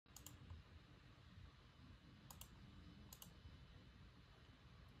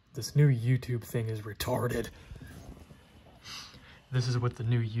This new YouTube thing is retarded. This is what the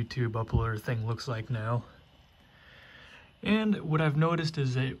new YouTube uploader thing looks like now. And what I've noticed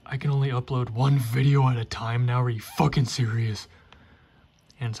is that I can only upload one video at a time now. Are you fucking serious?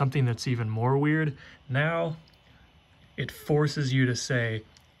 And something that's even more weird, now it forces you to say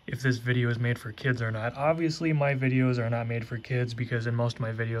if this video is made for kids or not. Obviously my videos are not made for kids because in most of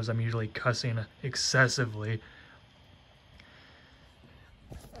my videos I'm usually cussing excessively.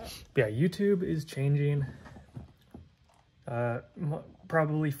 Yeah, YouTube is changing.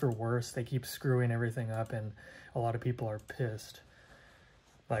 Probably for worse. They keep screwing everything up and a lot of people are pissed.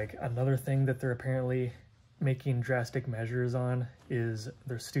 Like, another thing that they're apparently making drastic measures on is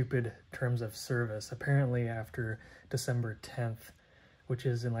their stupid terms of service. Apparently after December 10th, which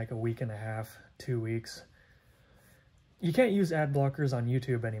is in like a week and a half, 2 weeks, you can't use ad blockers on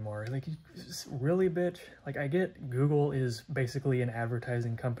YouTube anymore. Like, really, bitch? Like, I get Google is basically an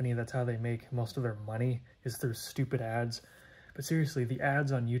advertising company. That's how they make most of their money, is through stupid ads. But seriously, the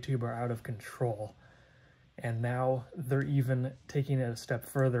ads on YouTube are out of control. And now they're even taking it a step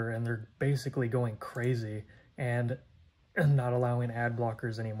further and they're basically going crazy and not allowing ad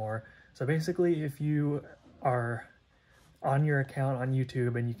blockers anymore. So basically, if you are on your account on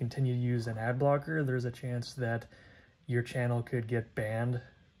YouTube and you continue to use an ad blocker, there's a chance that your channel could get banned.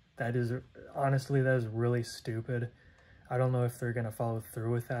 That is, honestly, that is really stupid. I don't know if they're going to follow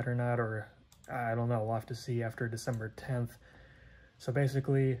through with that or not, or I don't know. We'll have to see after December 10th. So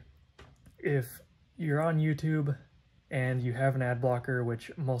basically, if you're on YouTube and you have an ad blocker,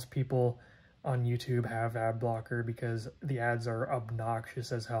 which most people on YouTube have ad blocker because the ads are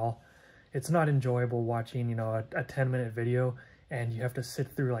obnoxious as hell. It's not enjoyable watching, you know, a 10-minute video and you have to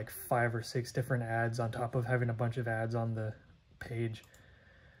sit through like 5 or 6 different ads on top of having a bunch of ads on the page.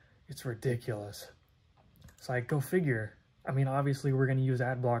 It's ridiculous. So like, go figure. I mean, obviously we're going to use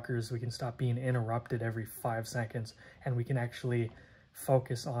ad blockers so we can stop being interrupted every 5 seconds and we can actually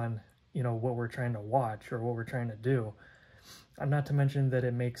focus on, you know, what we're trying to watch or what we're trying to do. Not to mention that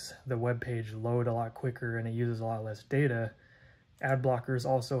it makes the web page load a lot quicker and it uses a lot less data. Ad blockers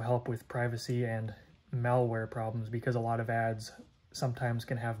also help with privacy and malware problems because a lot of ads sometimes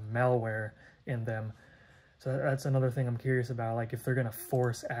can have malware in them. So that's another thing I'm curious about. Like, if they're going to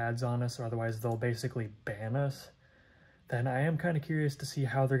force ads on us or otherwise they'll basically ban us, then I am kind of curious to see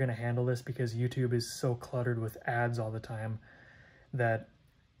how they're going to handle this because YouTube is so cluttered with ads all the time that,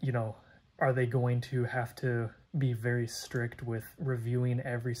 you know, are they going to have to be very strict with reviewing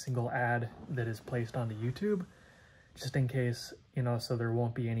every single ad that is placed onto YouTube? Just in case, you know, so there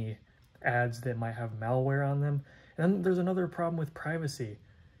won't be any ads that might have malware on them. And then there's another problem with privacy.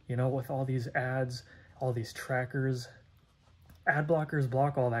 You know, with all these ads, all these trackers, ad blockers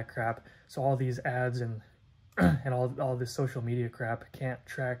block all that crap. So all these ads and all this social media crap can't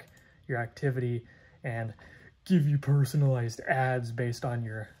track your activity and give you personalized ads based on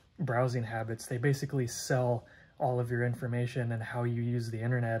your browsing habits. They basically sell all of your information and how you use the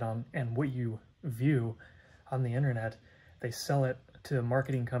internet on and what you view on the internet. They sell it to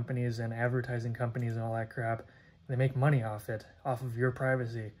marketing companies and advertising companies and all that crap. They make money off it, off of your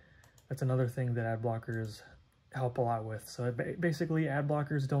privacy. That's another thing that ad blockers help a lot with. So basically, ad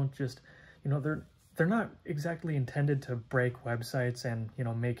blockers don't just, you know, they're not exactly intended to break websites and, you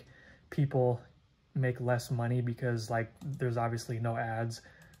know, make people make less money because, like, there's obviously no ads,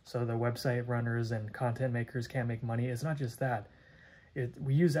 so the website runners and content makers can't make money. It's not just that.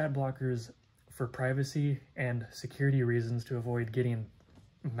 We use ad blockers for privacy and security reasons to avoid getting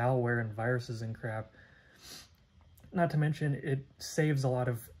malware and viruses and crap. Not to mention, it saves a lot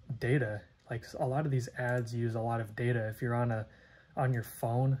of data. Like, a lot of these ads use a lot of data. If you're on your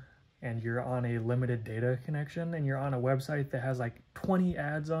phone and you're on a limited data connection and you're on a website that has like 20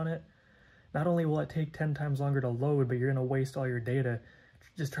 ads on it, not only will it take 10 times longer to load, but you're going to waste all your data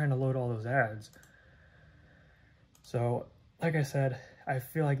just trying to load all those ads. So, like I said, I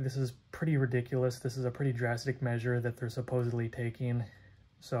feel like this is pretty ridiculous. This is a pretty drastic measure that they're supposedly taking.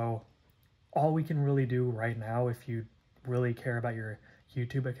 So, all we can really do right now, if you really care about your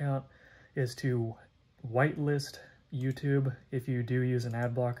YouTube account, is to whitelist YouTube if you do use an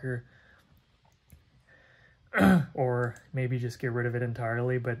ad blocker. Or maybe just get rid of it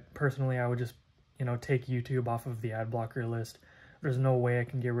entirely. But personally, I would just, you know, take YouTube off of the ad blocker list. There's no way I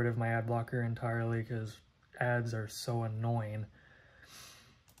can get rid of my ad blocker entirely because ads are so annoying.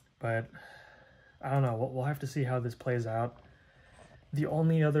 But I don't know. We'll have to see how this plays out. The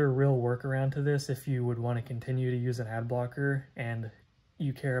only other real workaround to this, if you would want to continue to use an ad blocker and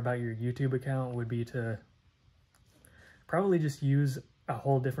you care about your YouTube account, would be to probably just use a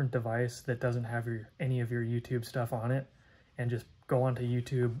whole different device that doesn't have any of your YouTube stuff on it and just go onto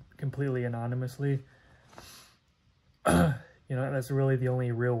YouTube completely anonymously. You know, that's really the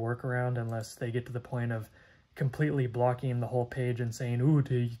only real workaround, unless they get to the point of completely blocking the whole page and saying, ooh,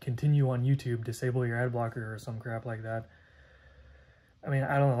 to continue on YouTube, disable your ad blocker or some crap like that. I mean,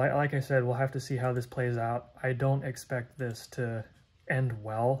 I don't know. Like I said, we'll have to see how this plays out. I don't expect this to end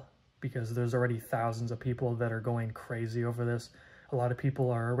well, because there's already thousands of people that are going crazy over this. A lot of people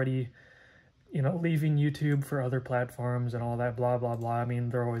are already, you know, leaving YouTube for other platforms and all that, blah, blah, blah. I mean,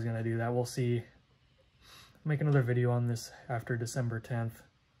 they're always going to do that. We'll see. Make another video on this after December 10th.